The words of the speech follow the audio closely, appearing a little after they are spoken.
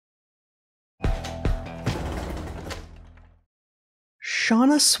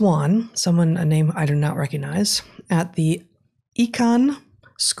Shauna Swan, a name I do not recognize, at the Econ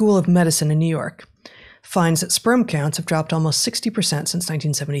School of Medicine in New York, finds that sperm counts have dropped almost 60% since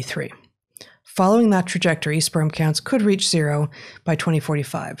 1973. Following that trajectory, sperm counts could reach zero by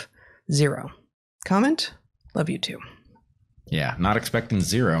 2045. Zero. Comment? Love you too. Yeah, not expecting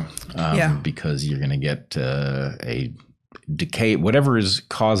zero because you're going to get a decay, whatever is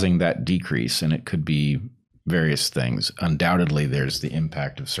causing that decrease, and it could be various things. Undoubtedly, there's the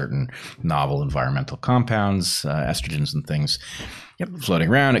impact of certain novel environmental compounds, estrogens and things floating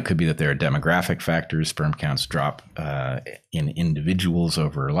around. It could be that there are demographic factors. Sperm counts drop in individuals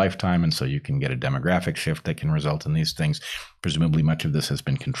over a lifetime, and so you can get a demographic shift that can result in these things. Presumably, much of this has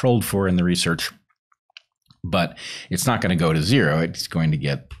been controlled for in the research. But it's not going to go to zero. It's going to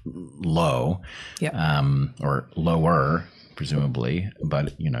get low, or lower, presumably.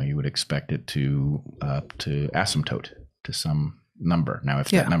 But you would expect it to asymptote to some number. Now, if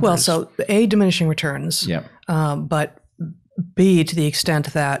that number so A, diminishing returns. But B, to the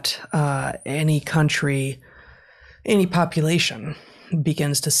extent that any country, any population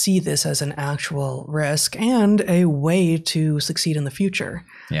begins to see this as an actual risk and a way to succeed in the future.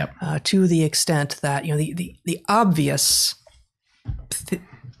 To the extent that the obvious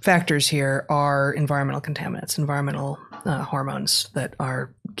factors here are environmental contaminants, environmental hormones that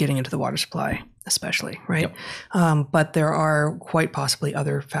are getting into the water supply, especially, right? But there are quite possibly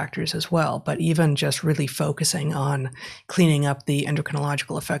other factors as well. But even just really focusing on cleaning up the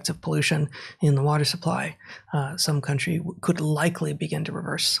endocrinological effects of pollution in the water supply, some country could likely begin to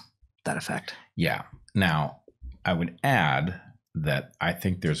reverse that effect. Yeah. Now, I would add that I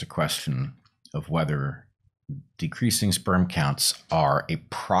think there's a question of whether decreasing sperm counts are a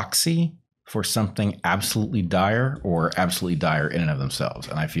proxy for something absolutely dire or absolutely dire in and of themselves.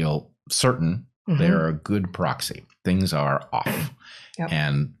 And I feel certain they're a good proxy. Things are off.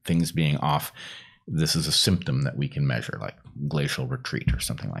 And things being off, this is a symptom that we can measure, like glacial retreat or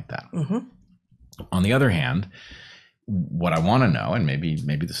something like that. On the other hand, what I want to know, and maybe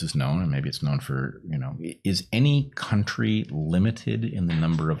this is known, and maybe it's known for, is any country limited in the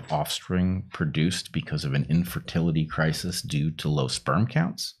number of offspring produced because of an infertility crisis due to low sperm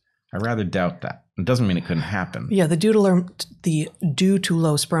counts? I rather doubt that. It doesn't mean it couldn't happen. Yeah, the due to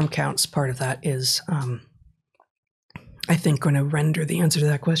low sperm counts part of that is, I think, going to render the answer to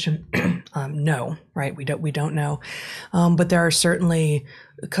that question no, right? We don't know, but there are certainly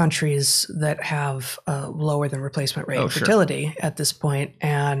countries that have lower than replacement rate fertility at this point,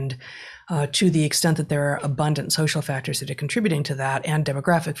 and to the extent that there are abundant social factors that are contributing to that, and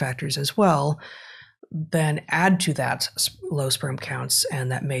demographic factors as well, then add to that low sperm counts,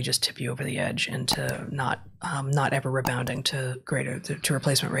 and that may just tip you over the edge into not ever rebounding to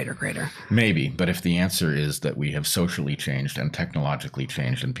replacement rate or greater. Maybe, but if the answer is that we have socially changed and technologically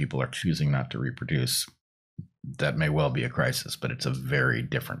changed and people are choosing not to reproduce, that may well be a crisis, but it's a very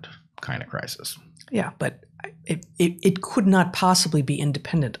different kind of crisis. Yeah, but it could not possibly be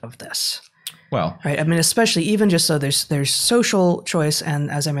independent of this. Well, right. I mean, especially even just so there's social choice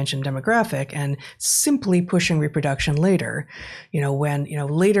and, as I mentioned, demographic, and simply pushing reproduction later, when,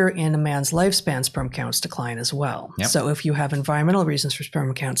 later in a man's lifespan, sperm counts decline as well. So if you have environmental reasons for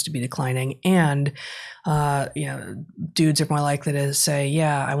sperm counts to be declining, and, dudes are more likely to say,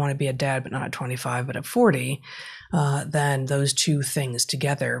 yeah, I want to be a dad, but not at 25, but at 40, then those two things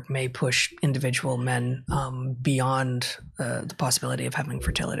together may push individual men beyond the possibility of having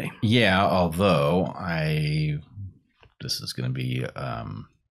fertility. Yeah, although this is going to be, I'll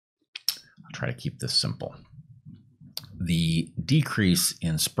try to keep this simple. The decrease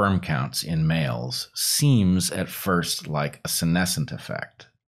in sperm counts in males seems at first like a senescent effect.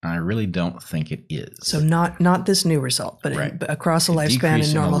 I really don't think it is. So not this new result, but across a lifespan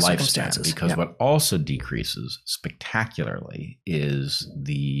in normal circumstances. Because what also decreases spectacularly is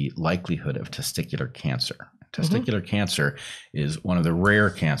the likelihood of testicular cancer. Testicular cancer is one of the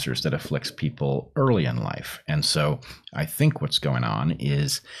rare cancers that afflicts people early in life. And so I think what's going on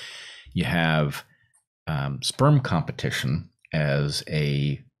is you have sperm competition as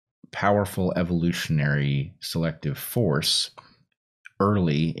a powerful evolutionary selective force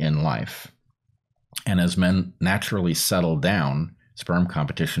early in life. And as men naturally settle down, sperm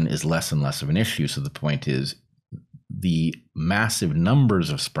competition is less and less of an issue. So the point is, the massive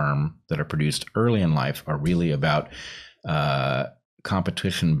numbers of sperm that are produced early in life are really about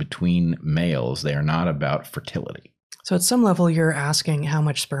competition between males. They are not about fertility. So at some level, you're asking, how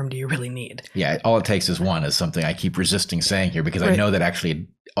much sperm do you really need? Yeah, all it takes is one, is something I keep resisting saying here, because I know that actually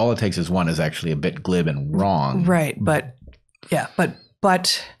all it takes is one is actually a bit glib and wrong. Right, but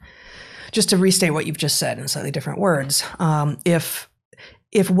just to restate what you've just said in slightly different words, if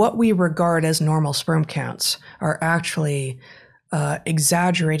if what we regard as normal sperm counts are actually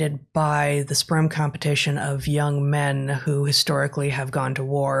exaggerated by the sperm competition of young men who historically have gone to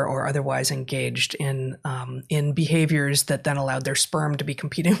war or otherwise engaged in behaviors that then allowed their sperm to be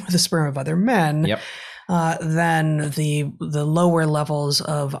competing with the sperm of other men, Yep. then the lower levels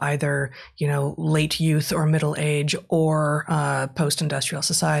of either late youth or middle age or post-industrial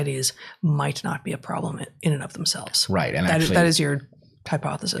societies might not be a problem in and of themselves. Right, and that is your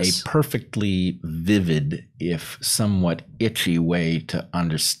hypothesis. A perfectly vivid, if somewhat itchy way to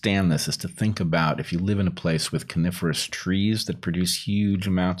understand this is to think about if you live in a place with coniferous trees that produce huge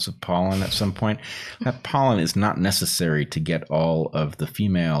amounts of pollen at some point, that pollen is not necessary to get all of the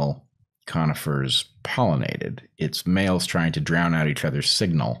female conifers pollinated. It's males trying to drown out each other's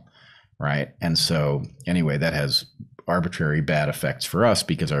signal, right? And so anyway, that has arbitrary bad effects for us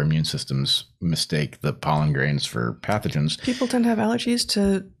because our immune systems mistake the pollen grains for pathogens. People tend to have allergies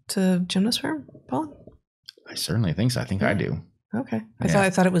to gymnosperm pollen? I certainly think so. I think I do. Okay. I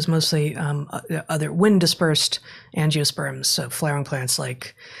thought it was mostly other wind-dispersed angiosperms, so flowering plants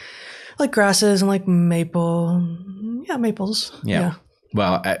like grasses and like maple. Yeah, maples. Yeah.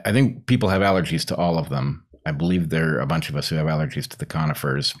 Well, I think people have allergies to all of them. I believe there are a bunch of us who have allergies to the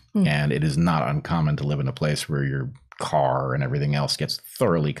conifers, and it is not uncommon to live in a place where your car and everything else gets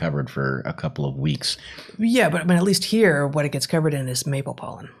thoroughly covered for a couple of weeks. Yeah, but I mean, at least here, what it gets covered in is maple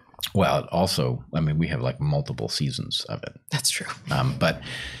pollen. Well, also, I mean, we have like multiple seasons of it. That's true. But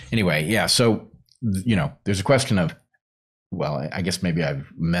anyway, yeah. So, there's a question of, well, I guess maybe I've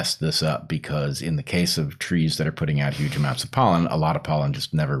messed this up because in the case of trees that are putting out huge amounts of pollen, a lot of pollen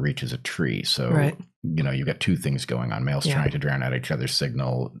just never reaches a tree. So, right. You've got two things going on. Males trying to drown out each other's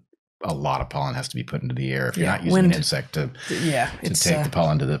signal. A lot of pollen has to be put into the air if you're not using an insect to take the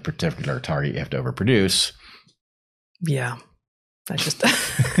pollen to the particular target you have to overproduce. Yeah. That's just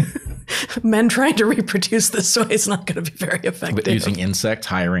men trying to reproduce this way is not going to be very effective. But using insects,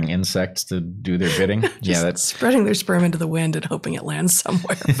 hiring insects to do their bidding. That's spreading their sperm into the wind and hoping it lands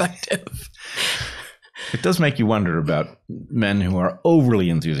somewhere effective. It does make you wonder about men who are overly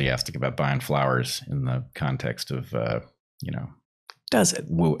enthusiastic about buying flowers in the context of, Does it?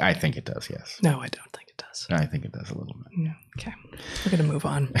 I think it does, yes. No, I don't think it does. I think it does a little bit. Okay. We're going to move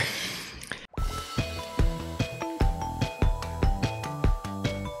on.